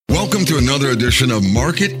Welcome to another edition of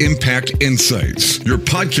Market Impact Insights, your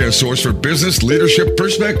podcast source for business leadership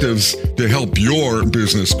perspectives to help your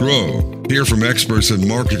business grow. Hear from experts in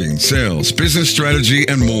marketing, sales, business strategy,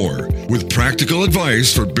 and more, with practical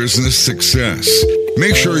advice for business success.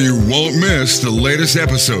 Make sure you won't miss the latest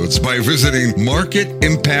episodes by visiting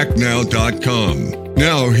marketimpactnow.com.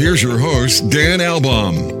 Now, here's your host, Dan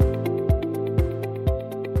Albaum.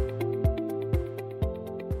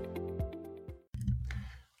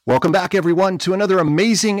 Welcome back, everyone, to another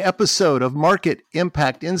amazing episode of Market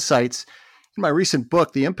Impact Insights. In my recent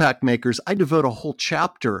book, The Impact Makers, I devote a whole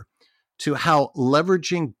chapter to how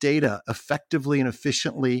leveraging data effectively and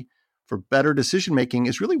efficiently for better decision-making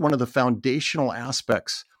is really one of the foundational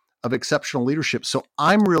aspects of exceptional leadership. So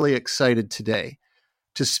I'm really excited today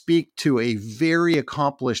to speak to a very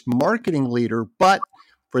accomplished marketing leader, but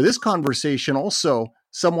for this conversation, also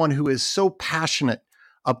someone who is so passionate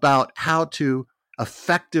about how to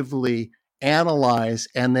effectively analyze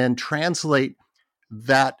and then translate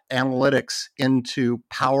that analytics into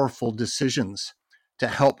powerful decisions to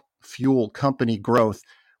help fuel company growth.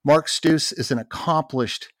 Mark Stoos is an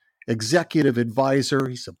accomplished executive advisor.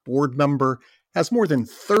 He's a board member, has more than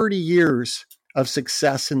 30 years of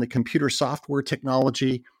success in the computer software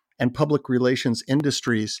technology and public relations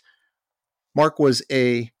industries. Mark was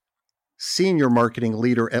a senior marketing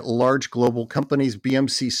leader at large global companies,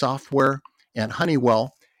 BMC Software and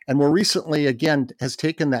Honeywell, and more recently, again, has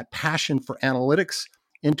taken that passion for analytics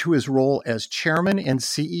into his role as chairman and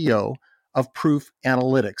CEO of Proof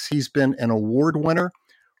Analytics. He's been an award winner,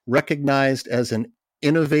 recognized as an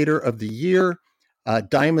Innovator of the Year,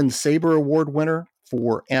 Diamond Sabre Award winner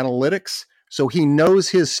for analytics. So he knows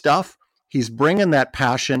his stuff. He's bringing that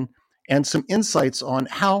passion and some insights on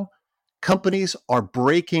how companies are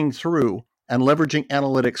breaking through and leveraging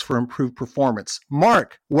analytics for improved performance.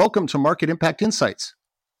 Mark, welcome to Market Impact Insights.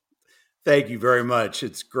 Thank you very much.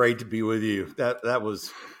 It's great to be with you. That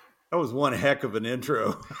was one heck of an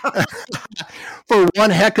intro. For one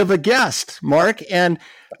heck of a guest, Mark. And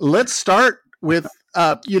let's start with,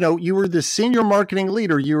 you were the senior marketing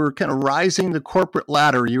leader. You were kind of rising the corporate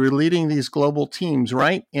ladder. You were leading these global teams,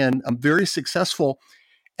 right? And very successful.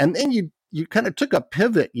 And then you kind of took a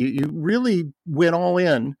pivot. You really went all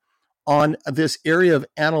in on this area of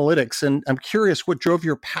analytics. And I'm curious what drove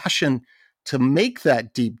your passion to make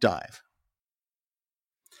that deep dive.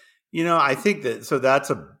 I think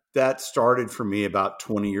that started for me about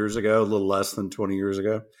 20 years ago, a little less than 20 years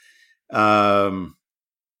ago. I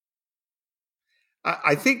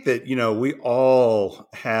think that, we all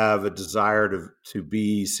have a desire to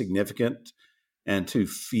be significant and to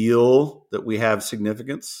feel that we have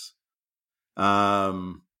significance.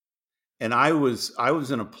 And I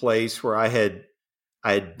was in a place where I had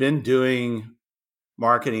been doing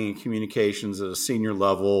marketing and communications at a senior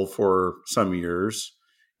level for some years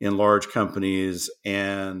in large companies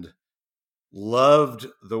and loved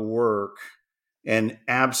the work and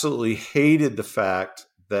absolutely hated the fact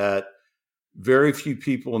that very few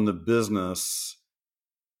people in the business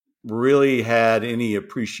really had any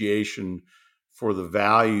appreciation for the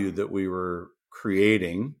value that we were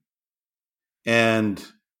creating. And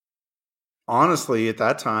honestly, at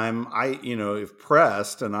that time, if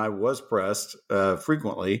pressed, and I was pressed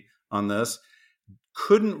frequently on this,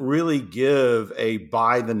 couldn't really give a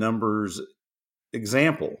by the numbers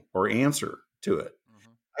example or answer to it.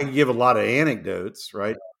 Mm-hmm. I could give a lot of anecdotes,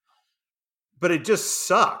 right? But it just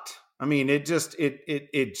sucked. I mean, it just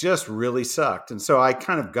really sucked. And so I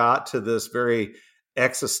kind of got to this very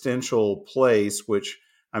existential place, which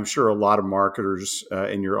I'm sure a lot of marketers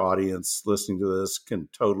in your audience listening to this can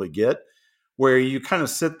totally get, where you kind of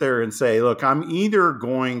sit there and say, look, I'm either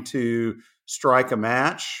going to strike a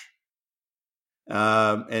match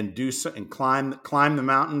and climb the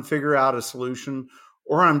mountain, figure out a solution,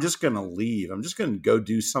 or I'm just going to leave. I'm just going to go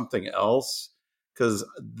do something else because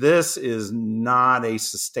this is not a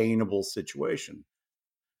sustainable situation.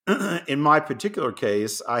 In my particular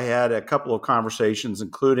case, I had a couple of conversations,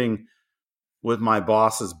 including with my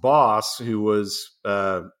boss's boss, who was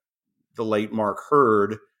the late Mark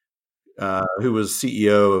Hurd, who was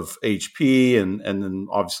CEO of HP and then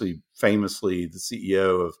obviously famously the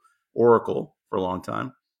CEO of Oracle for a long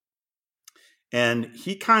time. And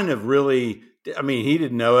he kind of really, he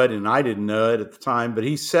didn't know it and I didn't know it at the time, but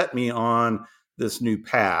he set me on this new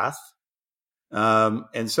path.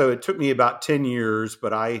 And so it took me about 10 years,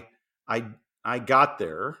 but I got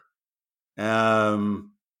there. And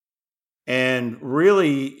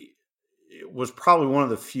really it was probably one of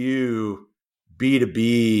the few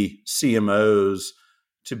B2B CMOs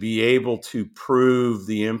to be able to prove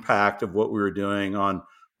the impact of what we were doing on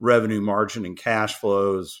revenue, margin, and cash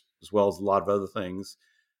flows as well as a lot of other things,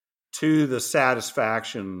 to the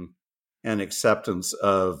satisfaction and acceptance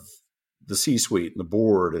of the C-suite and the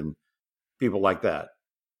board and people like that.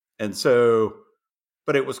 And so,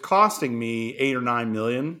 but it was costing me $8 or $9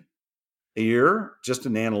 million a year just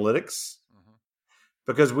in analytics,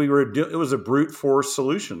 because it was a brute force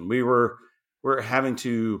solution. We're having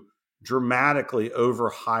to dramatically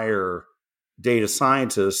overhire data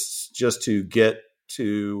scientists just to get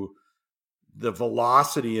to the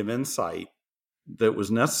velocity of insight that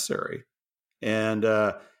was necessary. And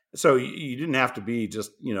so you didn't have to be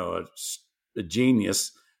just, a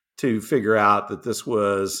genius to figure out that this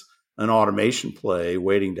was an automation play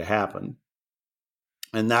waiting to happen.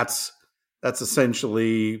 And that's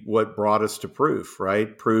essentially what brought us to Proof,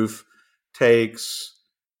 right? Proof takes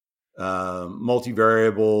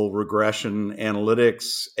multivariable regression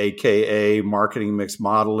analytics, aka marketing mix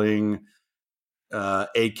modeling,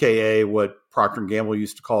 aka what Procter & Gamble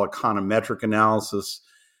used to call econometric analysis,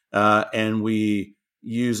 and we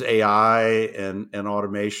use AI and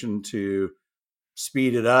automation to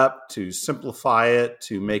speed it up, to simplify it,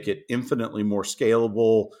 to make it infinitely more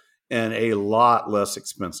scalable and a lot less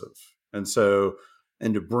expensive. And to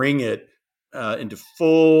bring it into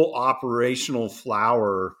full operational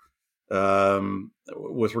flower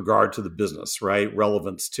with regard to the business, right?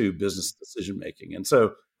 Relevance to business decision making. And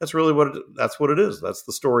so that's really what it is. That's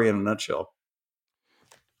the story in a nutshell.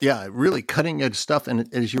 Yeah, really cutting edge stuff.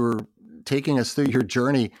 And as you were taking us through your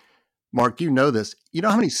journey, Mark, you know this. You know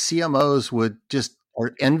how many CMOs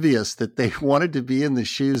are envious that they wanted to be in the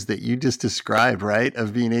shoes that you just described, right?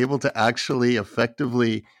 Of being able to actually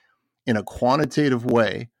effectively, in a quantitative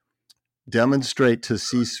way, demonstrate to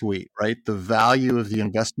C-suite, right, the value of the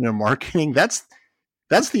investment in marketing. That's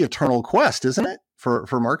the eternal quest, isn't it,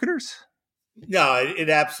 for marketers? No, it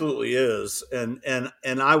absolutely is. And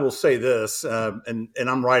I will say this, and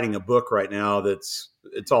I'm writing a book right now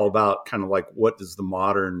it's all about kind of like, what does the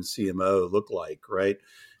modern CMO look like, right?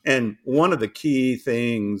 And one of the key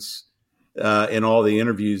things in all the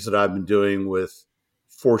interviews that I've been doing with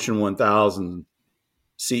Fortune 1000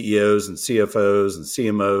 CEOs and CFOs and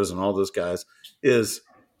CMOs and all those guys is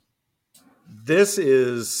this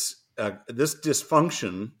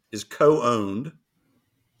dysfunction is co-owned.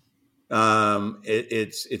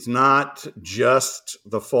 It's not just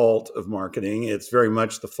the fault of marketing. It's very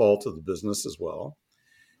much the fault of the business as well.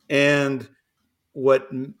 And what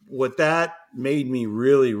that made me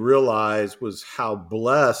really realize was how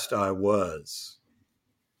blessed I was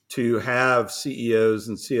to have CEOs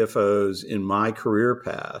and CFOs in my career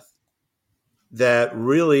path that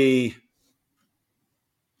really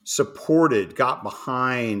got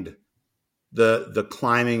behind the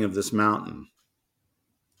climbing of this mountain.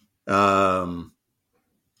 That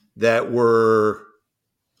were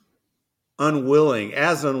unwilling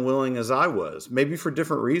as I was, maybe for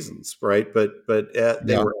different reasons, right? But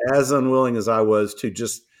they were as unwilling as I was to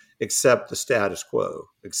just accept the status quo,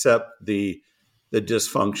 accept the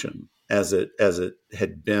dysfunction as it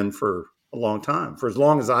had been for a long time, for as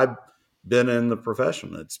long as I've been in the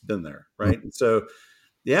profession. It's been there, right? Mm-hmm. And so,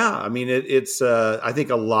 yeah, I mean, it's I think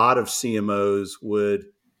a lot of CMOs would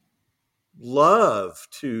love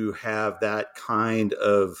to have that kind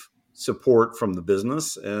of support from the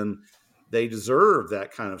business, and they deserve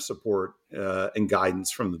that kind of support and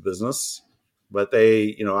guidance from the business. But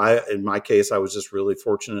in my case, I was just really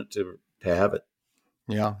fortunate to have it.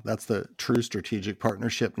 Yeah, that's the true strategic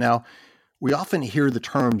partnership. Now, we often hear the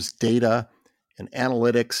terms data and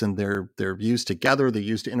analytics, and they're used together. They're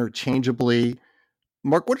used interchangeably.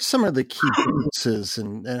 Mark, what are some of the key differences,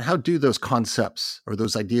 and how do those concepts or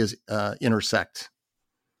those ideas intersect?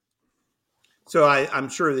 So I'm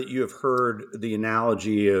sure that you have heard the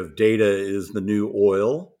analogy of data is the new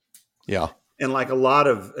oil. Yeah. And like a lot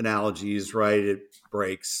of analogies, right, it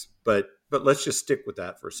breaks, but let's just stick with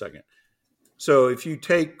that for a second. So if you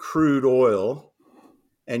take crude oil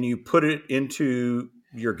and you put it into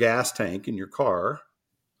your gas tank in your car,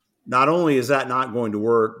 not only is that not going to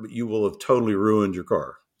work, but you will have totally ruined your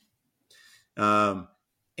car.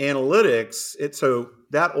 Analytics, so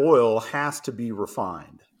that oil has to be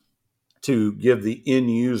refined to give the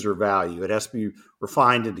end user value. It has to be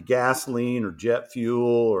refined into gasoline or jet fuel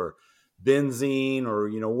or benzene or,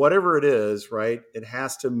 whatever it is, right? It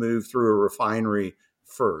has to move through a refinery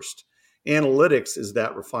first. Analytics is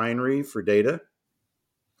that refinery for data.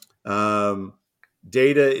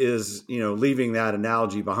 Data is, leaving that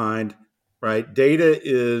analogy behind, right? Data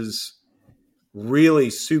is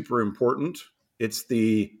really super important. It's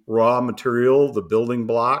the raw material, the building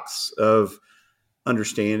blocks of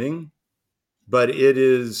understanding, but it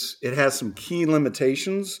has some key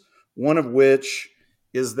limitations, one of which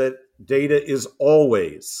is that data is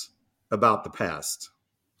always about the past,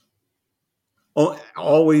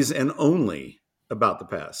 always and only about the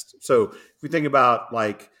past. So if we think about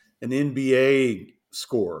like an NBA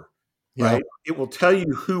score, right? It will tell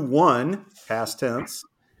you who won, past tense,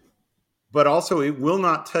 but also it will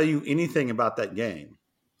not tell you anything about that game,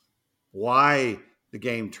 why the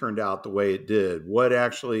game turned out the way it did, what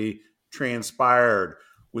actually transpired.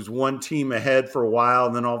 Was one team ahead for a while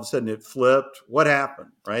and then all of a sudden it flipped? What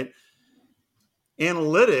happened, right?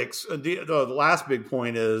 Analytics, the last big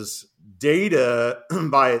point is data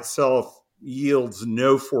by itself yields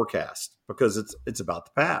no forecast because it's about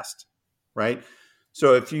the past, right?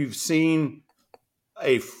 So if you've seen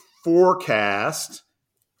a forecast,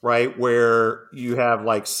 right, where you have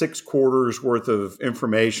like 6 quarters worth of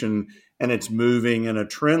information and it's moving in a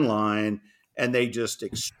trend line and they just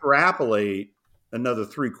extrapolate another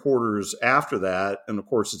 3 quarters after that, and of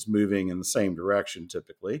course it's moving in the same direction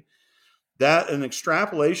typically, that an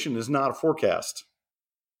extrapolation is not a forecast.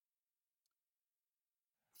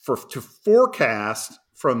 To forecast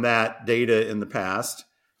from that data in the past,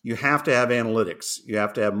 you have to have analytics. You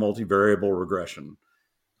have to have multivariable regression.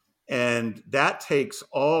 And that takes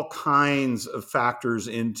all kinds of factors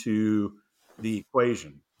into the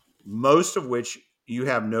equation, most of which you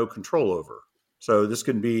have no control over. So this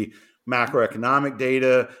can be macroeconomic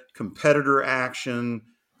data, competitor action,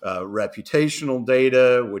 reputational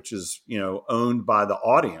data, which is, owned by the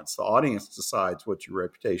audience. The audience decides what your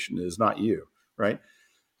reputation is, not you, right?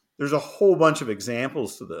 There's a whole bunch of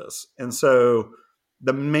examples to this. And so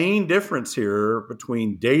the main difference here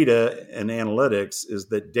between data and analytics is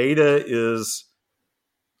that data is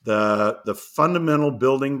the fundamental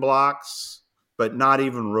building blocks, but not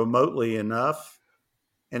even remotely enough.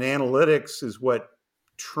 And analytics is what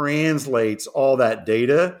translates all that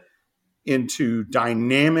data into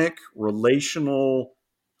dynamic relational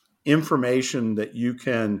information that you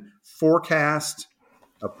can forecast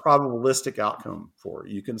a probabilistic outcome for.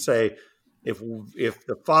 You can say, if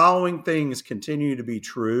the following things continue to be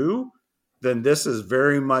true, then this is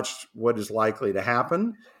very much what is likely to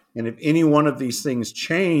happen. And if any one of these things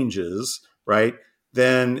changes, right,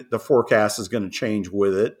 then the forecast is going to change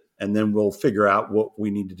with it. And then we'll figure out what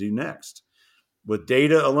we need to do next. With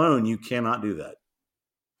data alone, you cannot do that.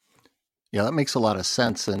 Yeah, that makes a lot of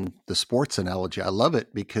sense. And the sports analogy, I love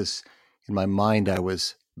it because in my mind, I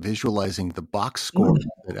was visualizing the box score.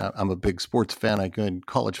 I'm a big sports fan. I go in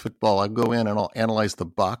college football. I go in and I'll analyze the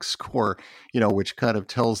box score, which kind of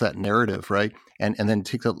tells that narrative, right? And then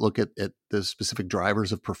take a look at the specific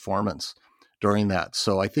drivers of performance during that.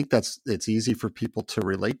 So I think it's easy for people to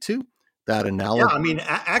relate to that analogy. Yeah, I mean,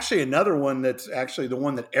 actually, another one that's actually the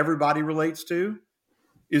one that everybody relates to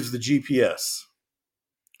is the GPS.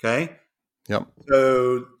 Okay. Yep.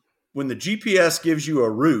 So when the GPS gives you a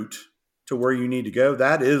route to where you need to go,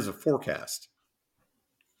 that is a forecast.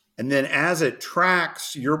 And then as it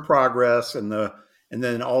tracks your progress and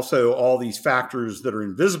then also all these factors that are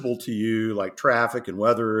invisible to you, like traffic and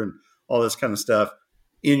weather and all this kind of stuff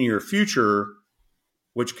in your future,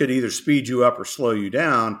 which could either speed you up or slow you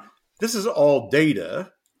down, this is all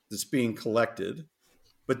data that's being collected,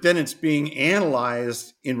 but then it's being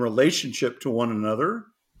analyzed in relationship to one another.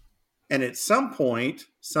 And at some point,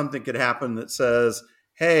 something could happen that says,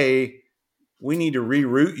 hey, we need to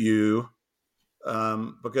reroute you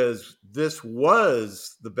because this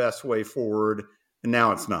was the best way forward, and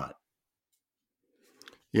now it's not.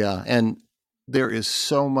 Yeah, and there is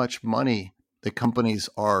so much money that companies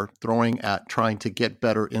are throwing at trying to get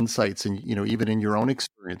better insights. And, even in your own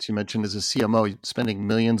experience, you mentioned as a CMO, spending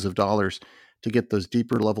millions of dollars to get those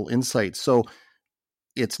deeper level insights. So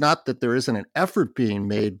it's not that there isn't an effort being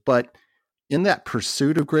made, but in that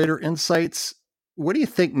pursuit of greater insights, what do you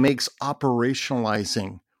think makes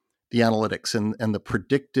operationalizing the analytics and the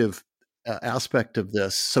predictive aspect of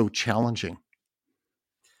this so challenging?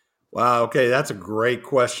 Wow. Okay. That's a great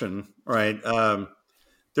question. Right.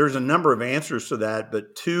 There's a number of answers to that,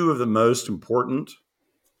 but 2 of the most important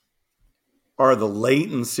are the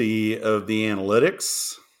latency of the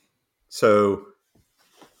analytics. So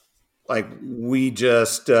like we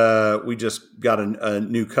just got a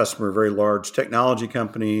new customer, a very large technology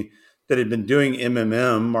company that had been doing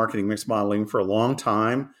MMM, marketing mix modeling, for a long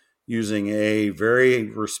time, using a very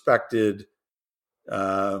respected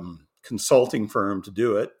consulting firm to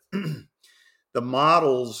do it. The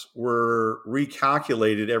models were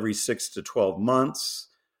recalculated every 6 to 12 months.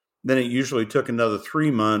 Then it usually took another 3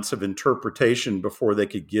 months of interpretation before they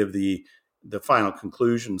could give the final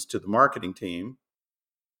conclusions to the marketing team.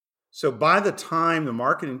 So by the time the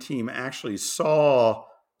marketing team actually saw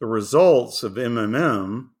the results of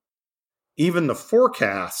MMM even the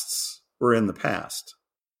forecasts were in the past.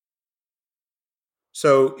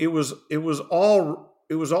 So it was all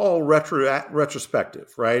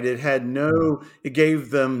retrospective, right? It gave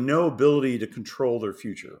them no ability to control their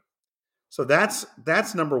future. So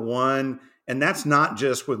that's number one. And that's not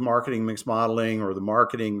just with marketing mix modeling or the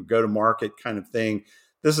marketing go-to-market kind of thing.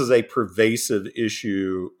 This is a pervasive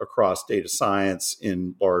issue across data science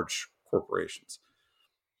in large corporations.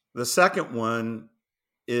 The second one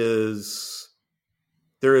is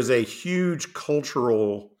there is a huge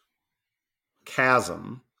cultural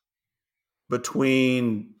chasm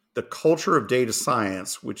between the culture of data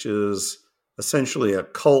science, which is essentially a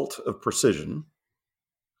cult of precision,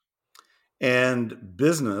 and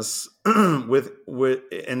business and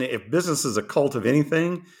if business is a cult of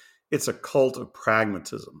anything, it's a cult of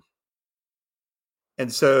pragmatism.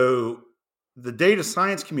 And so the data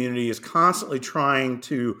science community is constantly trying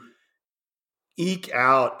to eke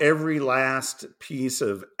out every last piece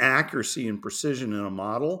of accuracy and precision in a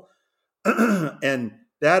model. And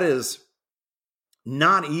that is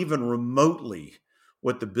not even remotely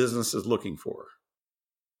what the business is looking for.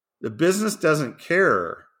 The business doesn't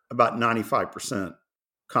care about 95%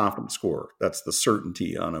 confidence score. That's the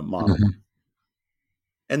certainty on a model. Mm-hmm.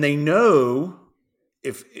 And they know,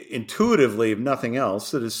 if intuitively, if nothing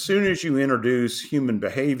else, that as soon as you introduce human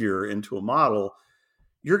behavior into a model,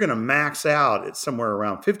 you're going to max out at somewhere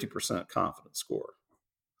around 50% confidence score.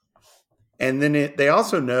 And then they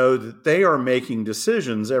also know that they are making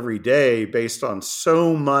decisions every day based on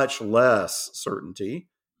so much less certainty.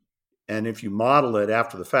 And if you model it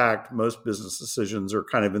after the fact, most business decisions are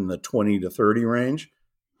kind of in the 20 to 30 range.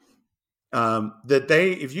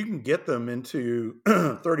 If you can get them into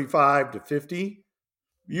 35 to 50,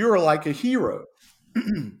 you're like a hero.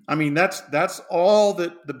 I mean, that's all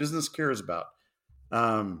that the business cares about.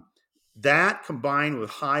 That combined with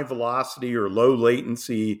high velocity or low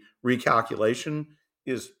latency recalculation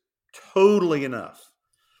is totally enough.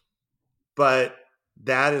 But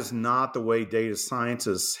that is not the way data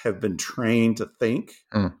scientists have been trained to think.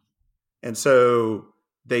 Mm. And so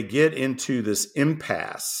they get into this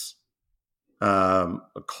impasse, a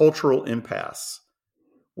cultural impasse,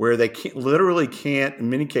 where they literally can't, in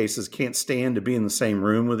many cases, can't stand to be in the same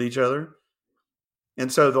room with each other.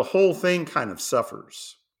 And so the whole thing kind of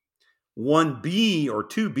suffers. 1B or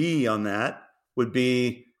 2B on that would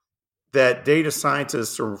be that data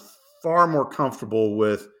scientists are far more comfortable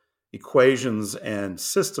with equations and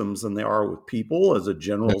systems than they are with people as a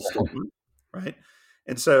general statement, right?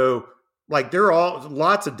 And so, like, there are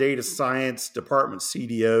lots of data science department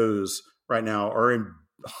CDOs right now are in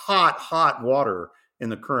hot water in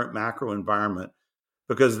the current macro environment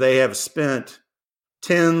because they have spent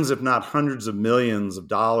tens, if not hundreds of millions of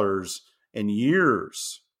dollars and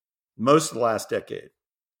years, most of the last decade,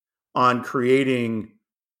 on creating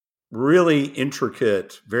really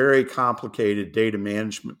intricate, very complicated data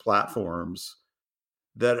management platforms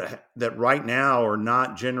that right now are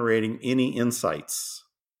not generating any insights.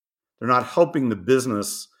 They're not helping the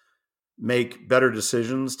business make better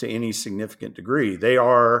decisions to any significant degree. They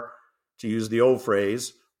are, to use the old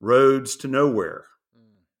phrase, roads to nowhere,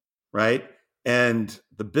 right? And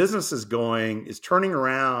the business is turning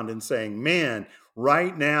around and saying, man,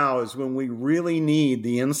 right now is when we really need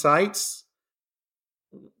the insights.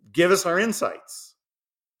 Give us our insights.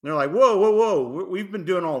 And they're like, whoa. We've been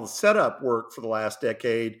doing all the setup work for the last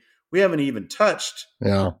decade. We haven't even touched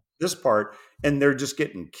this part. And they're just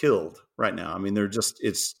getting killed right now. I mean,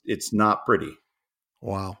 it's not pretty.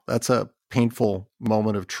 Wow. That's a painful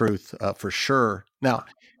moment of truth for sure. Now,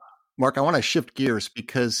 Mark, I want to shift gears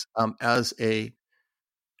because as a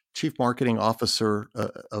chief marketing officer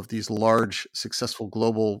of these large, successful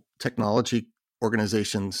global technology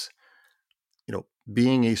organizations,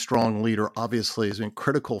 being a strong leader obviously has been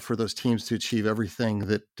critical for those teams to achieve everything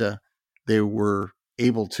that they were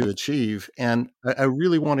able to achieve. And I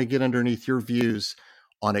really want to get underneath your views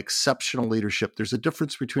on exceptional leadership. There's a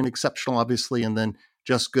difference between exceptional, obviously, and then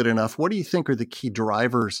just good enough. What do you think are the key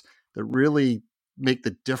drivers that really make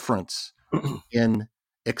the difference in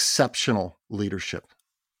exceptional leadership?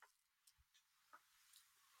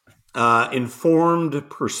 Informed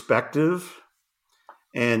perspective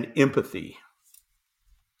and empathy.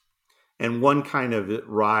 And one kind of it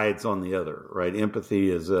rides on the other, right?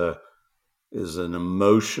 Empathy is an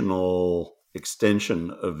emotional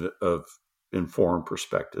extension of informed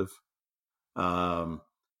perspective. A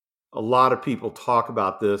lot of people talk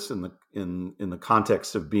about this in the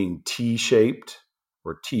context of being T-shaped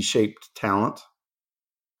or T-shaped talent.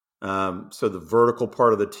 So the vertical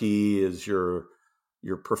part of the T is your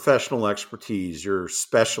professional expertise, your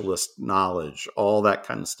specialist knowledge, all that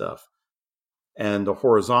kind of stuff. And the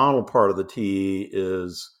horizontal part of the T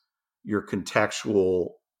is your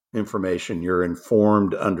contextual information, your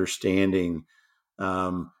informed understanding.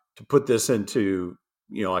 To put this into,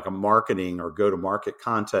 like a marketing or go-to-market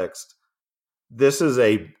context, this is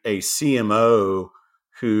a CMO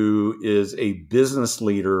who is a business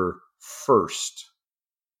leader first,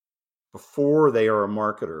 before they are a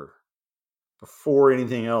marketer, before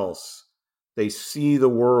anything else. They see the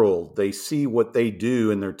world. They see what they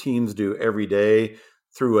do and their teams do every day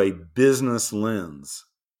through a business lens,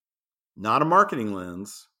 not a marketing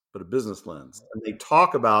lens, but a business lens. And they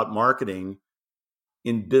talk about marketing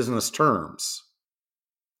in business terms.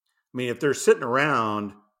 I mean, if they're sitting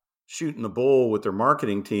around shooting the bull with their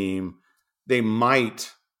marketing team, they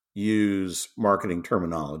might use marketing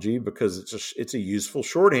terminology because it's a useful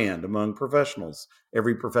shorthand among professionals.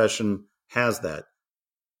 Every profession has that.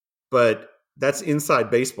 But that's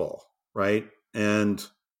inside baseball, right? And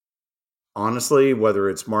honestly, whether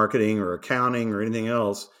it's marketing or accounting or anything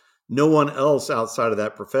else, no one else outside of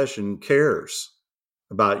that profession cares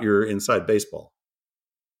about your inside baseball.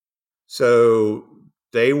 So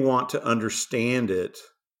they want to understand it,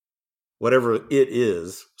 whatever it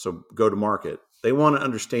is. So go to market. They want to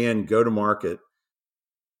understand go to market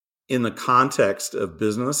in the context of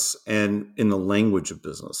business and in the language of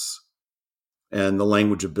business. And the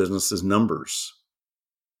language of business is numbers.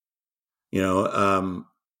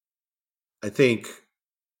 I think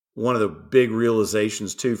one of the big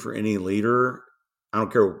realizations too for any leader, I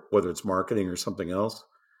don't care whether it's marketing or something else,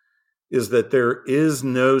 is that there is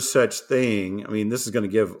no such thing. I mean, this is going to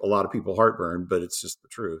give a lot of people heartburn, but it's just the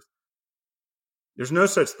truth. There's no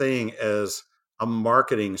such thing as a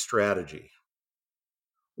marketing strategy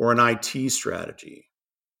or an IT strategy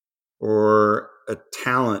or a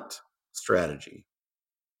talent strategy.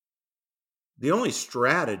 The only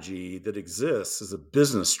strategy that exists is a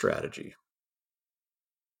business strategy.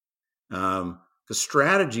 The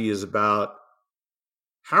strategy is about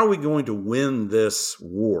how are we going to win this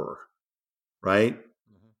war, right?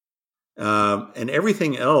 And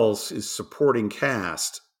everything else is supporting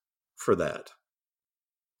cast for that.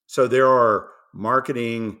 So there are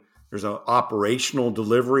there's an operational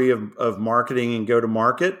delivery of marketing and go to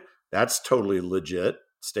market. That's totally legit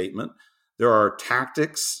statement. There are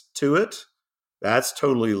tactics to it. That's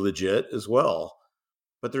totally legit as well.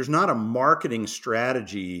 But there's not a marketing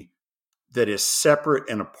strategy that is separate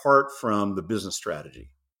and apart from the business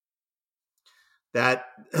strategy. That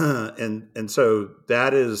and so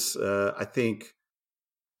that is, I think,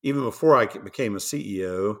 even before I became a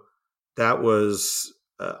CEO, that was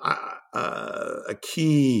a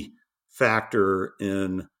key factor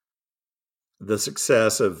in the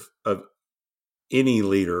success of any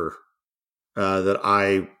leader that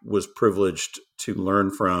I was privileged to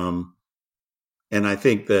learn from. And I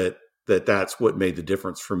think that's what made the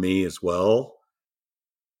difference for me as well.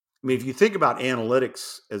 I mean, if you think about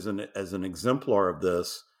analytics as an exemplar of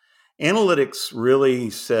this, analytics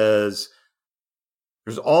really says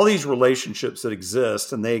there's all these relationships that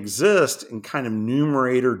exist, and they exist in kind of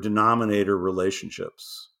numerator-denominator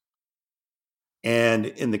relationships. And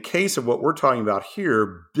in the case of what we're talking about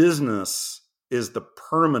here, business is the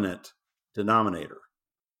permanent denominator.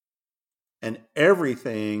 And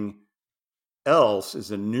everything else is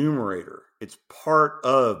a numerator. It's part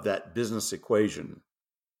of that business equation.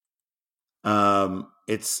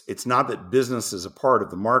 It's not that business is a part of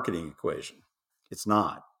the marketing equation. It's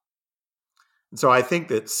not. And so I think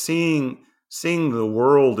that seeing the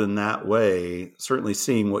world in that way, certainly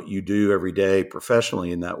seeing what you do every day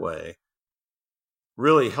professionally in that way,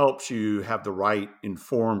 really helps you have the right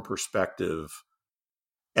informed perspective,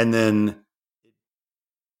 and then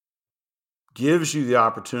gives you the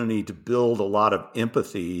opportunity to build a lot of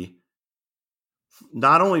empathy,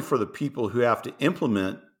 not only for the people who have to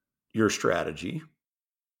implement your strategy,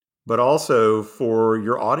 but also for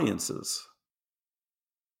your audiences.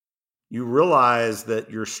 You realize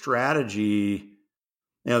that your strategy,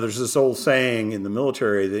 there's this old saying in the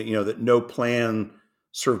military that, that no plan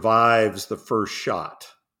survives the first shot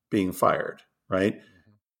being fired, right?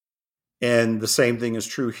 Mm-hmm. And the same thing is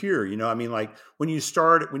true here. Like when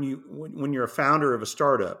you're a founder of a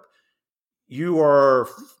startup, you are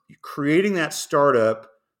creating that startup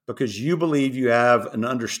because you believe you have an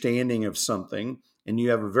understanding of something and you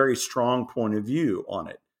have a very strong point of view on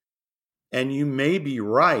it. And you may be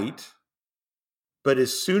right, but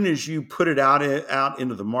as soon as you put it out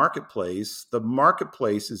into the marketplace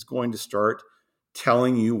is going to start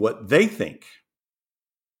telling you what they think.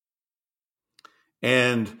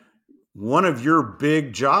 And one of your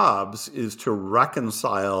big jobs is to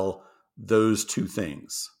reconcile those two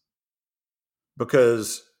things.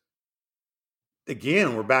 Because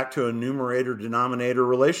again, we're back to a numerator denominator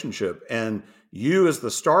relationship. And you as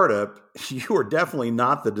the startup, you are definitely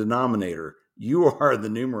not the denominator. You are the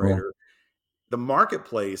numerator. The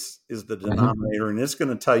marketplace is the denominator, and it's going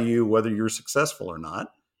to tell you whether you're successful or not.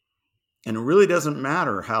 And it really doesn't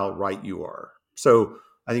matter how right you are. So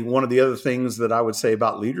I think one of the other things that I would say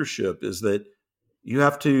about leadership is that you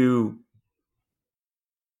have to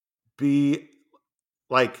be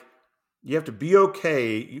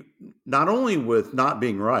okay, not only with not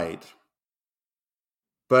being right,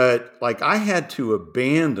 but like I had to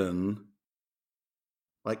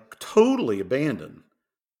totally abandon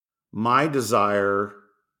my desire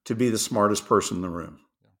to be the smartest person in the room.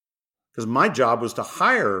 Because my job was to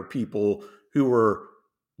hire people who were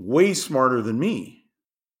way smarter than me,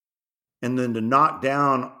 and then to knock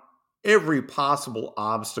down every possible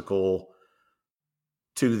obstacle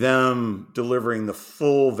to them delivering the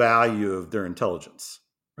full value of their intelligence,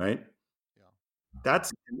 right? Yeah.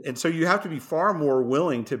 And so you have to be far more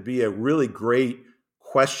willing to be a really great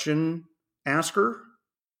question asker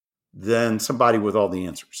than somebody with all the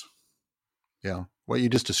answers. Yeah. What you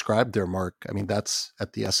just described there, Mark, I mean, that's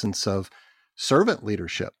at the essence of servant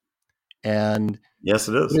leadership. And yes,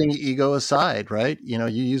 it is. Putting ego aside, right? You know,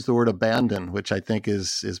 you use the word abandon, which I think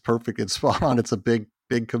is perfect. It's spot on. It's a big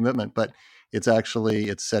commitment, but it's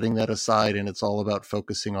setting that aside, and it's all about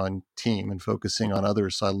focusing on team and focusing on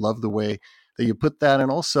others. So I love the way that you put that.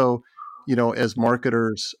 And also, you know, as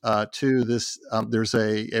marketers too, there's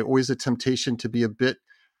always a temptation to be a bit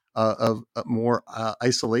of more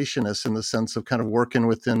isolationist in the sense of kind of working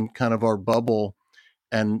within kind of our bubble.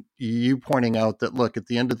 And you pointing out that, look, at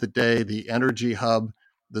the end of the day, the energy hub,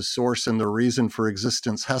 the source and the reason for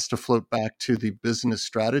existence has to float back to the business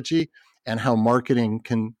strategy and how marketing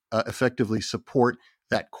can effectively support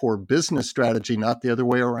that core business strategy, not the other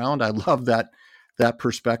way around. I love that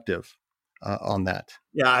perspective on that.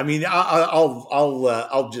 Yeah, I mean,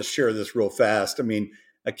 I'll just share this real fast. I mean,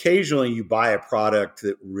 occasionally you buy a product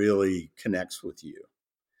that really connects with you.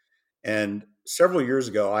 And several years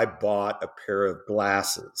ago, I bought a pair of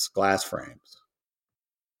glass frames.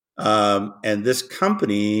 And this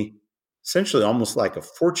company, essentially almost like a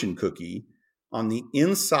fortune cookie, on the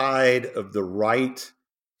inside of the right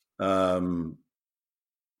thing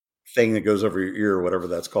that goes over your ear, or whatever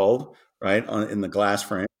that's called, right, in the glass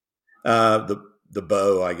frame, the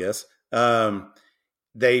bow, I guess,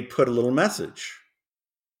 they put a little message.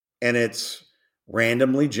 And it's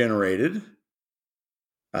randomly generated.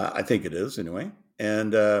 I think it is anyway.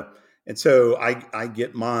 And so I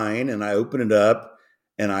get mine and I open it up,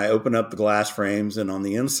 and I open up the glass frames, and on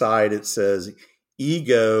the inside it says,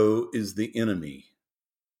 "Ego is the enemy."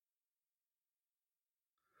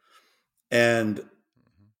 And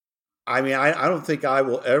I mean, I don't think I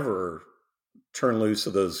will ever turn loose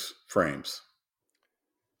of those frames.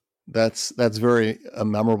 That's very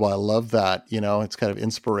memorable. I love that. You know, it's kind of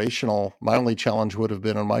inspirational. My only challenge would have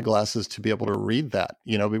been on my glasses to be able to read that,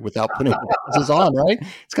 you know, without putting glasses on, right?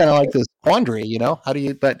 It's kind of like this quandary, you know, how do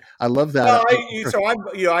you, but I love that. Well,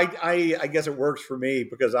 I guess it works for me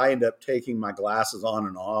because I end up taking my glasses on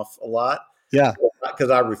and off a lot. Yeah. Because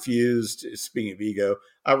I refused, speaking of ego,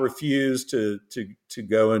 I refuse to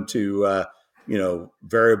go into,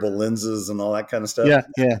 variable lenses and all that kind of stuff. Yeah.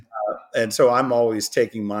 Yeah. And so I'm always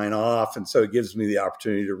taking mine off. And so it gives me the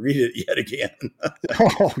opportunity to read it yet again.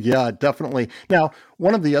 Oh, yeah, definitely. Now,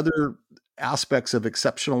 one of the other aspects of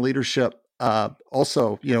exceptional leadership,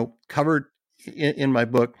 also, you know, covered in my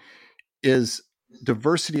book, is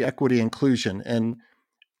diversity, equity, inclusion, and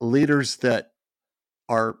leaders that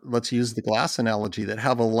are, let's use the glass analogy, that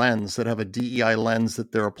have a lens, that have a DEI lens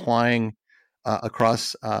that they're applying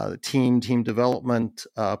across team development,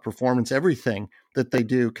 performance, everything that they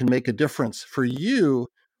do can make a difference. For you,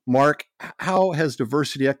 Mark, how has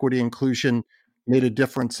diversity, equity, inclusion made a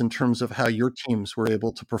difference in terms of how your teams were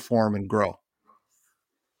able to perform and grow?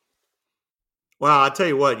 Well, I'll tell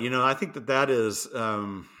you what, I think that is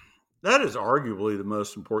arguably the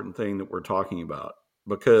most important thing that we're talking about,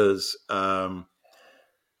 because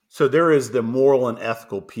so there is the moral and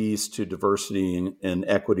ethical piece to diversity and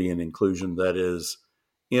equity and inclusion that is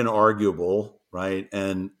inarguable, right?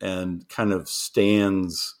 And kind of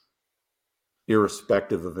stands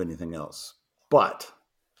irrespective of anything else. But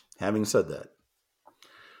having said that,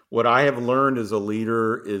 what I have learned as a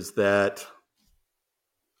leader is that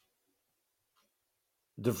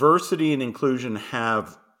diversity and inclusion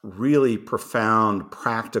have really profound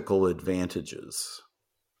practical advantages.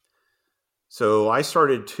 So I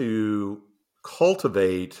started to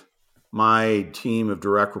cultivate my team of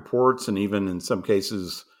direct reports, and even in some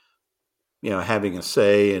cases, having a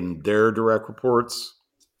say in their direct reports,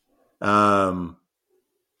 in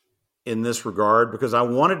this regard, because I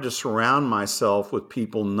wanted to surround myself with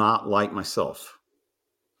people not like myself.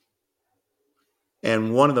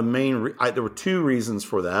 And one of the main, there were two reasons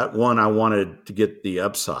for that. One, I wanted to get the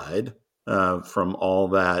upside from all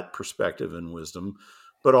that perspective and wisdom,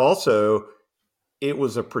 but also it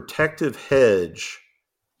was a protective hedge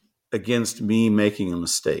against me making a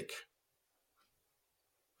mistake.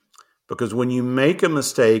 Because when you make a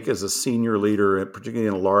mistake as a senior leader, particularly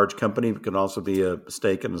in a large company, it can also be a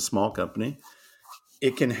mistake in a small company,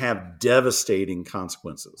 it can have devastating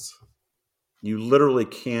consequences. You literally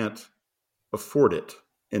can't afford it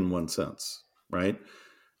in one sense, right?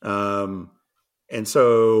 And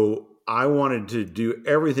so I wanted to do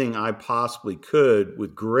everything I possibly could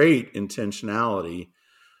with great intentionality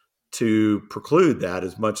to preclude that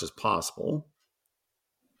as much as possible.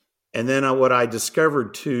 And then what I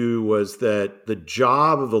discovered too was that the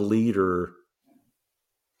job of the leader,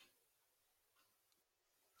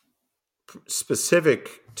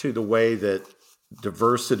 specific to the way that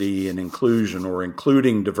diversity and inclusion, or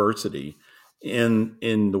including diversity in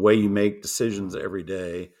the way you make decisions every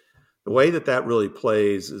day, the way that really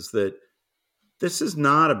plays is that this is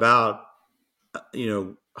not about,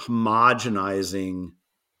 homogenizing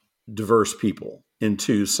diverse people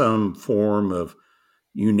into some form of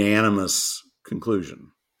unanimous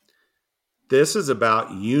conclusion. This is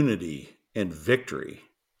about unity and victory.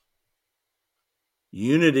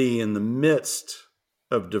 Unity in the midst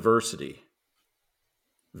of diversity.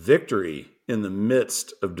 Victory in the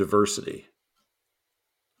midst of diversity.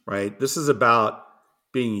 Right? This is about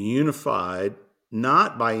being unified,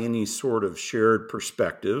 not by any sort of shared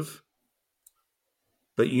perspective,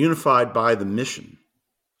 but unified by the mission,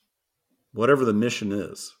 whatever the mission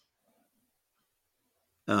is.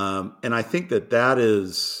 And I think that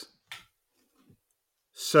is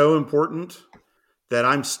so important that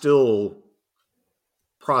I'm still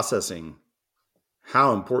processing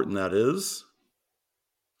how important that is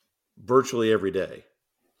virtually every day,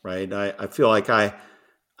 right? I feel like I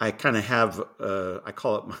kind of have, I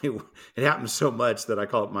call it it happens so much that I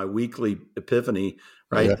call it my weekly epiphany,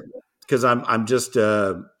 right? Because I'm just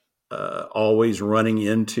always running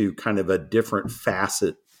into kind of a different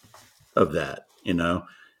facet of that,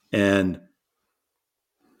 and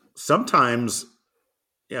sometimes,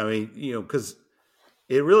 because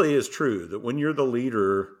it really is true that when you're the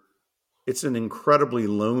leader, it's an incredibly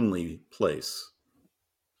lonely place.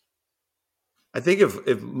 I think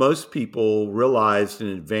if most people realized in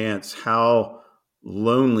advance how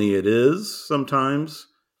lonely it is sometimes,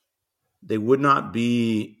 they would not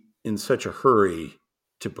be in such a hurry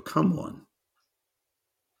to become one.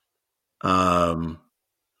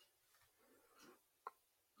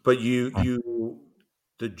 But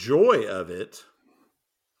the joy of it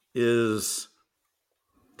is,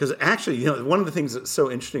 because actually, one of the things that's so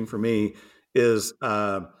interesting for me is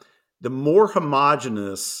the more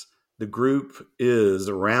homogenous the group is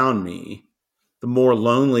around me, the more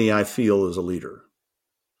lonely I feel as a leader.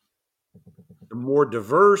 The more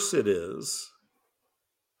diverse it is,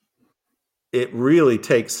 it really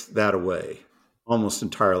takes that away almost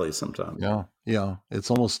entirely sometimes. Yeah.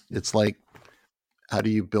 It's like, how do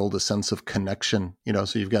you build a sense of connection?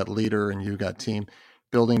 So you've got leader and you've got team,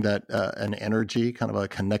 building that an energy, kind of a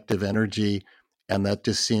connective energy. And that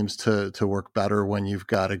just seems to work better when you've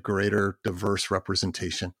got a greater diverse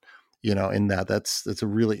representation, in that's a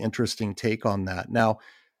really interesting take on that. Now,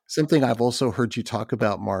 something I've also heard you talk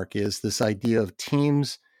about, Mark, is this idea of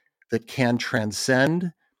teams that can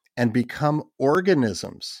transcend and become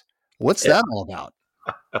organisms. What's that all about?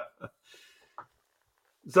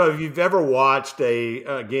 So if you've ever watched a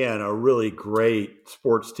really great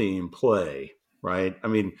sports team play, right? I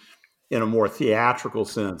mean, in a more theatrical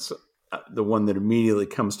sense, the one that immediately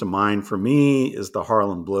comes to mind for me is the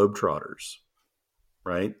Harlem Globetrotters,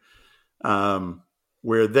 right?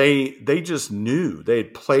 Where they just knew, they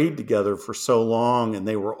had played together for so long and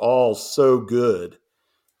they were all so good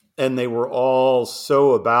and they were all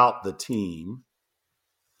so about the team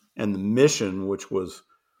and the mission, which was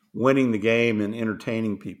winning the game and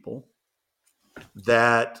entertaining people,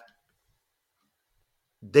 that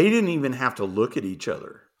they didn't even have to look at each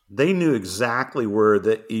other. They knew exactly where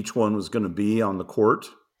each one was going to be on the court,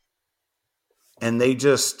 and they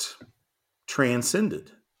just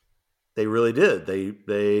transcended. They really did.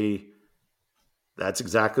 That's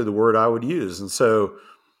exactly the word I would use. And so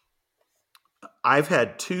I've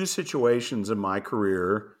had two situations in my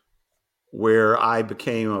career where I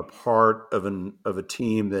became a part of a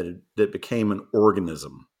team that became an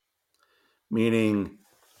organism, meaning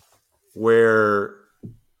where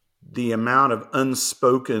the amount of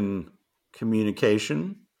unspoken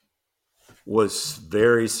communication was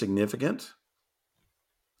very significant.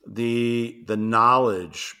 The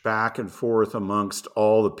knowledge back and forth amongst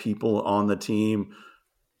all the people on the team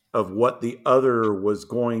of what the other was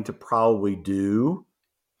going to probably do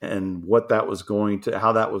and how that was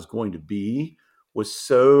going to be was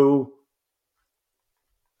so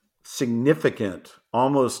significant,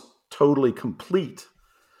 almost totally complete,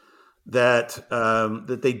 that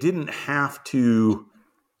they didn't have to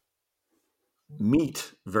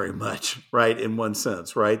meet very much, right? In one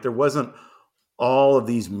sense, right? There wasn't all of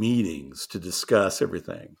these meetings to discuss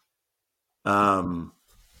everything. And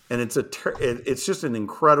it's just an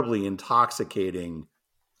incredibly intoxicating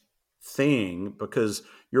thing, because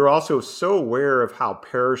you're also so aware of how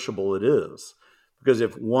perishable it is. Because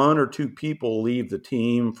if one or two people leave the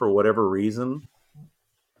team for whatever reason,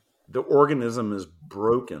 the organism is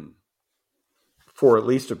broken for at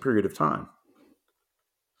least a period of time.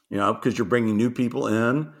 Because you're bringing new people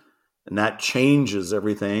in, and that changes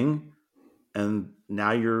everything. And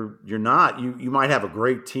now you might have a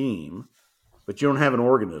great team, but you don't have an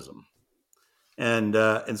organism. And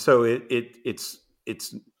so it's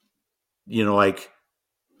like,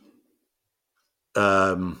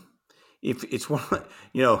 if it's one,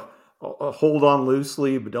 hold on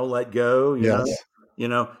loosely, but don't let go. Yes.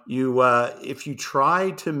 If you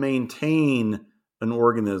try to maintain an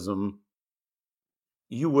organism,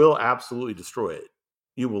 you will absolutely destroy it.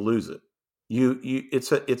 You will lose it.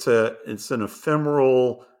 It's an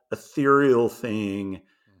ephemeral, ethereal thing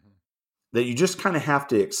that you just kind of have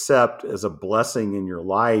to accept as a blessing in your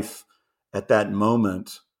life at that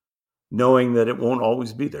moment, knowing that it won't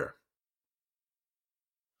always be there.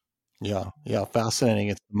 Yeah. Fascinating.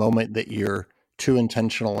 It's the moment that you're too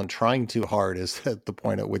intentional and trying too hard is at the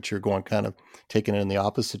point at which you're going kind of taking it in the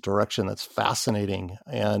opposite direction. That's fascinating.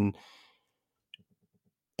 And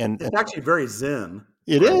it's actually very Zen.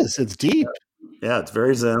 It is. It's deep. Yeah, it's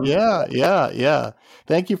very Zen. Yeah.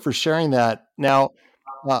 Thank you for sharing that. Now,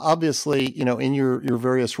 obviously, in your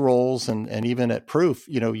various roles and even at Proof,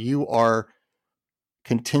 you are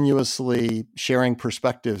continuously sharing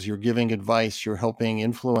perspectives. You're giving advice. You're helping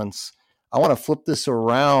influence. I want to flip this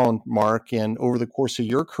around, Mark, and over the course of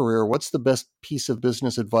your career, what's the best piece of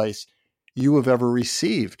business advice you have ever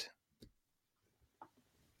received?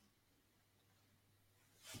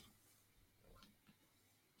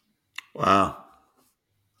 Wow.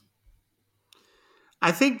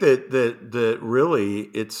 I think that really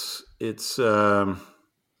it's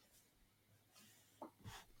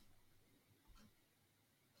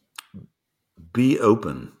be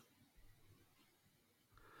open.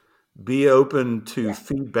 Be open to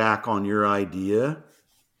feedback on your idea.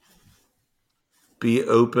 Be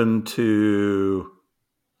open to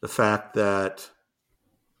the fact that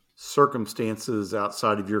circumstances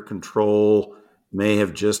outside of your control may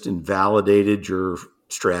have just invalidated your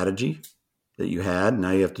strategy that you had. Now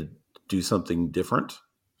you have to do something different.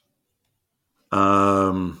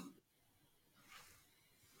 Being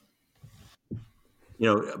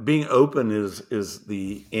open is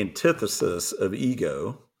the antithesis of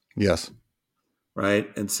ego. Yes. Right.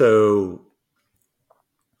 And so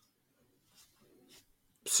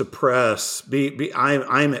suppress,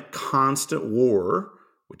 I'm at constant war,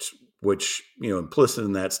 which, implicit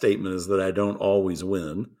in that statement is that I don't always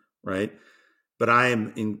win. Right. But I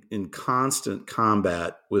am in constant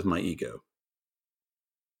combat with my ego.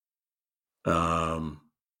 And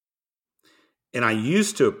I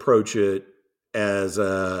used to approach it as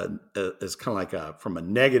kind of like from a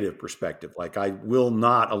negative perspective, like I will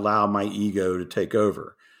not allow my ego to take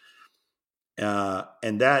over.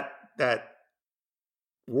 And that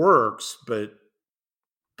works, but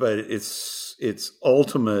its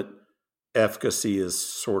ultimate efficacy is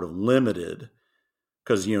sort of limited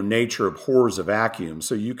because, nature abhors a vacuum.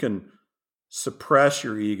 So you can suppress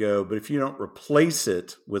your ego, but if you don't replace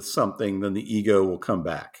it with something, then the ego will come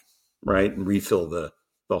back, right, and refill the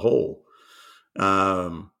hole.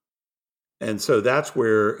 And so that's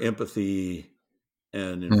where empathy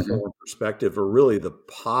and informed perspective are really the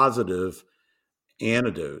positive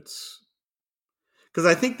antidotes. Because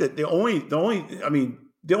I think that the only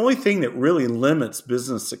thing that really limits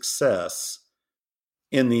business success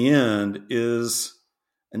in the end is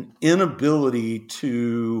an inability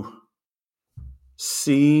to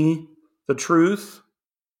see the truth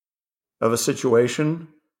of a situation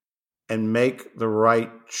and make the right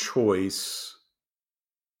choice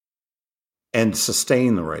and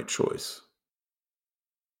sustain the right choice.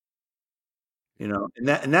 And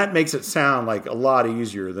that makes it sound like a lot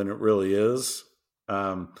easier than it really is.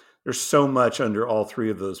 There's so much under all three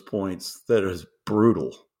of those points that is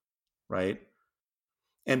brutal, right?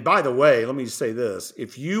 And by the way, let me say this.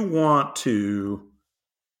 If you want to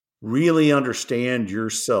really understand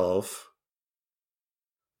yourself,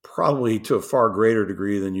 probably to a far greater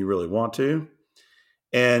degree than you really want to,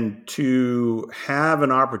 and to have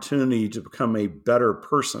an opportunity to become a better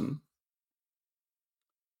person,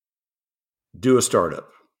 do a startup.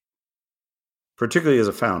 Particularly as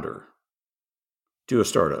a founder, do a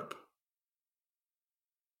startup.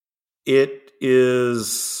 It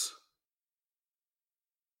is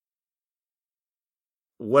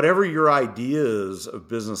whatever your ideas of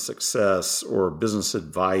business success or business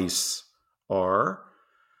advice are,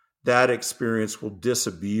 that experience will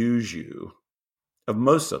disabuse you of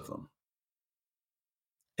most of them.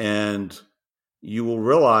 And you will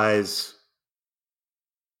realize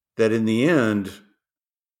that in the end,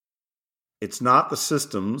 it's not the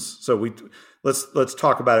systems. So let's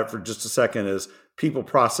talk about it for just a second as people,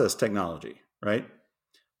 process, technology, right?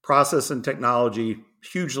 Process and technology,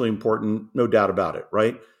 hugely important, no doubt about it,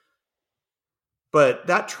 right? But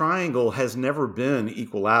that triangle has never been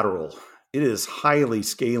equilateral. It is highly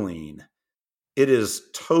scalene. It is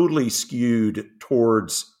totally skewed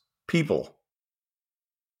towards people.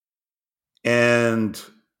 And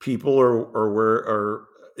people are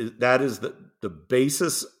that is the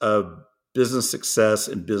basis of business success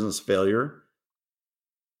and business failure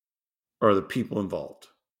are the people involved,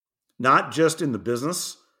 not just in the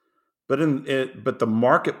business, but but the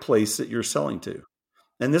marketplace that you're selling to.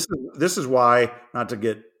 And this is why, not to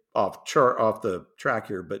get off the track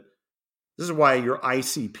here, but this is why your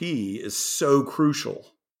ICP is so crucial.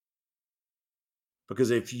 Because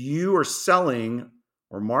if you are selling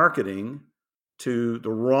or marketing to the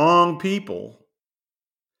wrong people,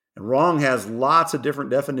 and wrong has lots of different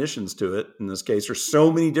definitions to it. In this case, there's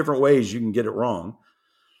so many different ways you can get it wrong.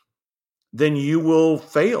 Then you will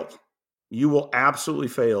fail. You will absolutely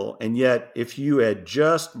fail. And yet, if you had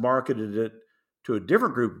just marketed it to a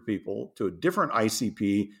different group of people, to a different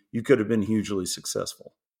ICP, you could have been hugely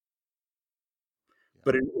successful.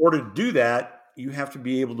 But in order to do that, you have to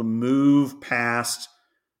be able to move past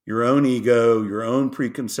your own ego, your own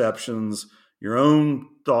preconceptions, your own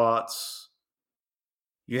thoughts.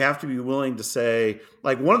 You have to be willing to say,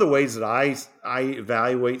 like, one of the ways that I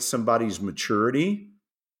evaluate somebody's maturity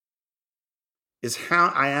is how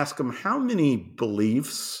I ask them, how many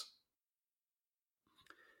beliefs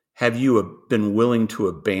have you been willing to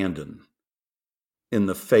abandon in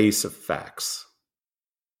the face of facts?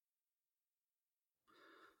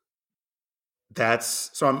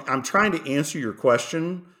 So I'm trying to answer your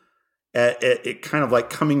question at it kind of like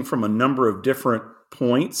coming from a number of different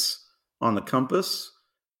points on the compass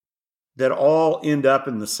that all end up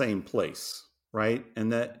in the same place, right?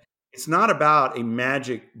 And that it's not about a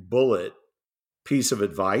magic bullet piece of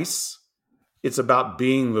advice. It's about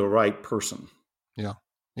being the right person.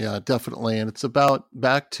 Yeah, definitely. And it's about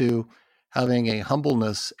back to having a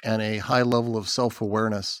humbleness and a high level of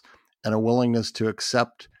self-awareness and a willingness to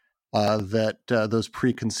accept that those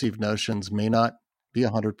preconceived notions may not be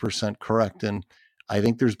 100% correct. And I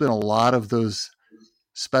think there's been a lot of those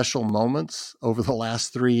special moments over the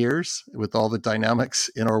last 3 years with all the dynamics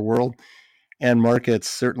in our world and markets,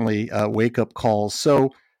 certainly wake-up calls.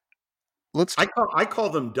 So I call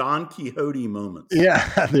them Don Quixote moments.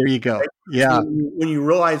 Yeah, there you go. Yeah. When you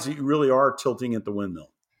realize that you really are tilting at the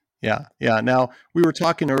windmill. Yeah. Now, we were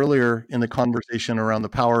talking earlier in the conversation around the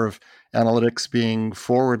power of analytics being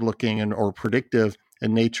forward-looking or predictive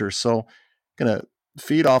in nature. So I'm going to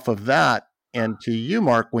feed off of that. And to you,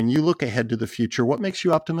 Mark, when you look ahead to the future, what makes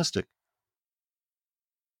you optimistic?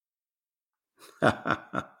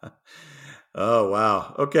 Oh,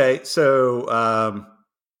 wow. Okay. So,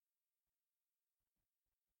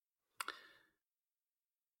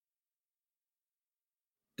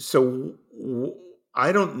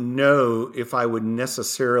 I don't know if I would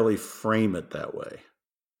necessarily frame it that way.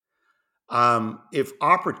 If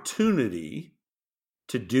opportunity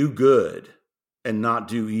to do good and not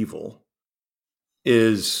do evil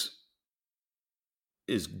is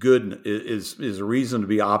good, is a reason to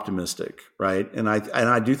be optimistic, right? And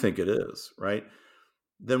I do think it is, right?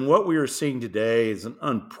 Then what we are seeing today is an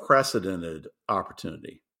unprecedented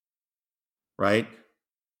opportunity, right?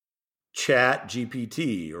 Chat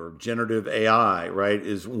GPT or generative AI, right,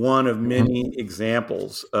 is one of many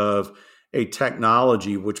examples of a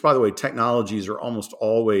technology, which, by the way, technologies are almost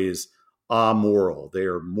always amoral. They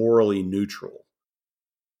are morally neutral.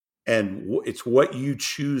 And it's what you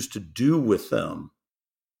choose to do with them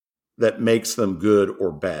that makes them good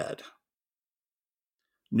or bad.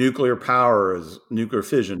 Nuclear power, nuclear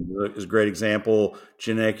fission is a great example.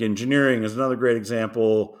 Genetic engineering is another great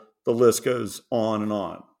example. The list goes on and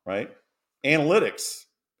on, right? Analytics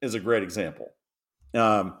is a great example.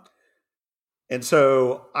 And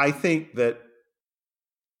so I think that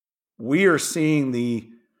we are seeing we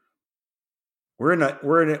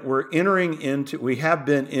have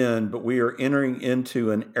been in, but we are entering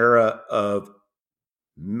into an era of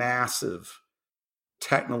massive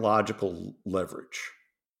technological leverage,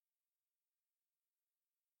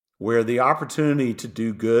 where the opportunity to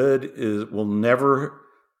do good will never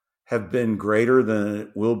have been greater than it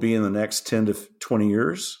will be in the next 10 to 20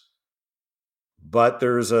 years. But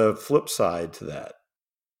there's a flip side to that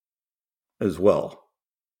as well.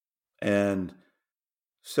 And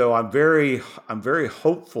so I'm very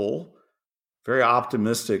hopeful, very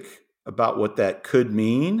optimistic about what that could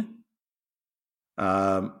mean.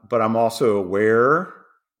 But I'm also aware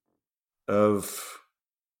of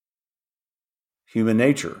human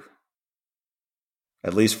nature,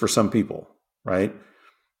 at least for some people, right?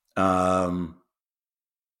 And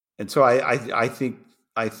so I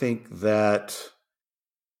think that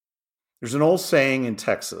there's an old saying in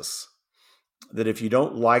Texas that if you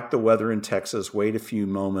don't like the weather in Texas, wait a few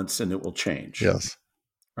moments and it will change. Yes.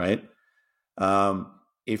 Right?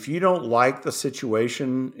 If you don't like the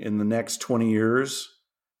situation in the next 20 years,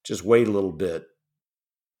 just wait a little bit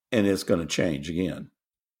and it's going to change again.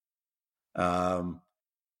 And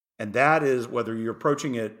that is whether you're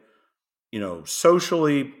approaching it,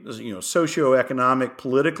 socially, socioeconomic,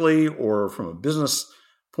 politically, or from a business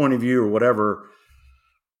point of view or whatever.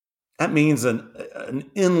 That means an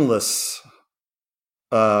endless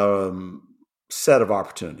set of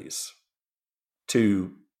opportunities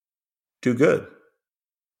to do good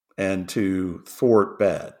and to thwart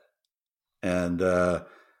bad, and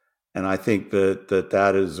I think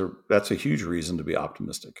that's a huge reason to be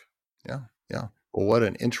optimistic. Yeah. Well, what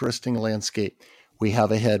an interesting landscape we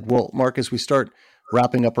have ahead. Well, Mark, as we start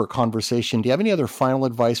wrapping up our conversation, do you have any other final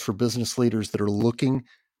advice for business leaders that are looking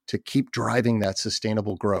to keep driving that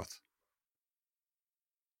sustainable growth?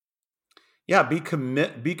 Yeah, be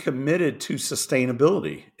committed to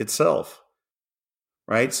sustainability itself,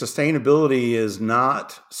 right? Sustainability is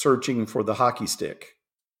not searching for the hockey stick,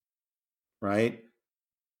 right?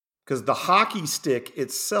 Because the hockey stick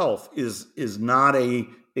itself is not a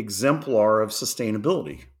exemplar of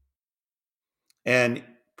sustainability. And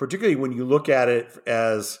particularly when you look at it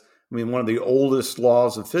as, one of the oldest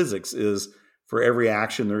laws of physics is for every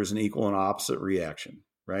action, there's an equal and opposite reaction,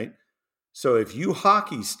 right? So if you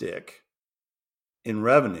hockey stick in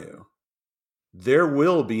revenue, there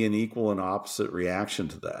will be an equal and opposite reaction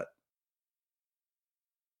to that.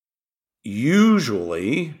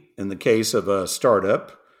 Usually, in the case of a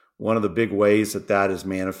startup, one of the big ways that is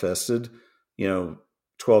manifested, 12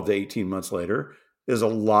 to 18 months later, is a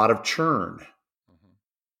lot of churn.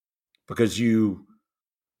 Because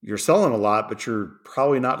you're selling a lot, but you're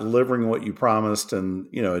probably not delivering what you promised. And,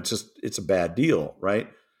 it's a bad deal, right?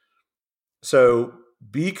 So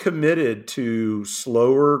be committed to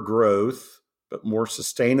slower growth, but more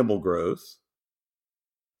sustainable growth.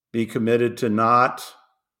 Be committed to not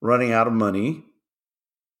running out of money,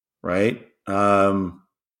 right?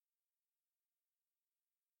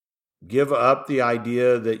 Give up the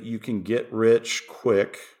idea that you can get rich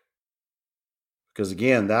quick, because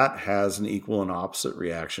again, that has an equal and opposite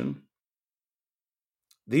reaction.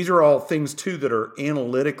 These are all things too that are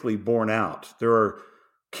analytically borne out. There are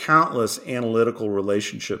countless analytical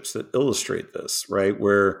relationships that illustrate this, right?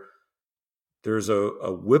 Where there's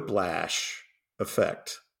a whiplash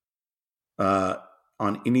effect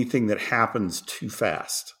on anything that happens too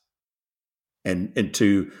fast and in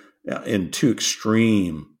too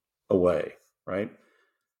extreme a way, right?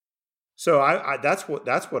 So that's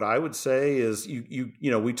what I would say is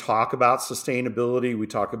we talk about sustainability, we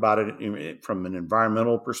talk about it from an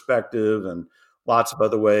environmental perspective and lots of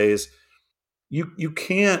other ways. You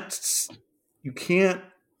can't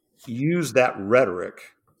use that rhetoric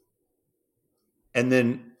and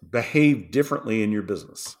then behave differently in your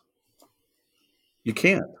business. You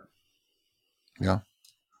can't. Yeah.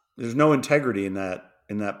 There's no integrity in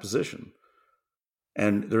that position.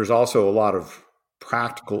 And there's also a lot of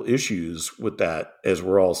practical issues with that, as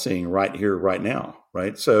we're all seeing right here, right now,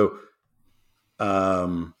 right? So,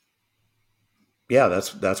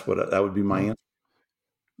 that's what that would be my answer.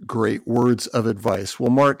 Great words of advice.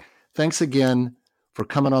 Well, Mark, thanks again for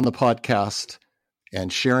coming on the podcast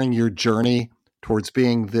and sharing your journey towards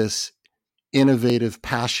being this innovative,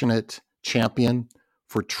 passionate champion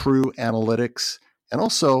for true analytics, and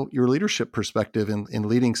also your leadership perspective in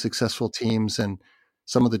leading successful teams and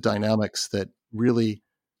some of the dynamics that really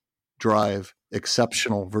drive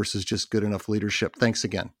exceptional versus just good enough leadership. Thanks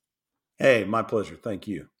again. Hey, my pleasure. Thank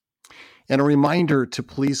you. And a reminder to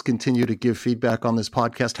please continue to give feedback on this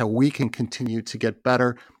podcast, how we can continue to get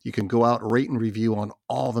better. You can go out, rate and review on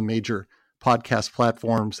all the major podcast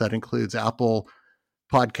platforms. That includes Apple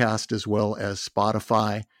Podcast as well as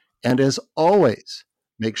Spotify. And as always,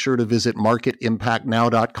 make sure to visit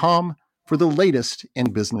marketimpactnow.com for the latest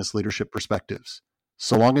in business leadership perspectives.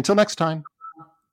 So long until next time.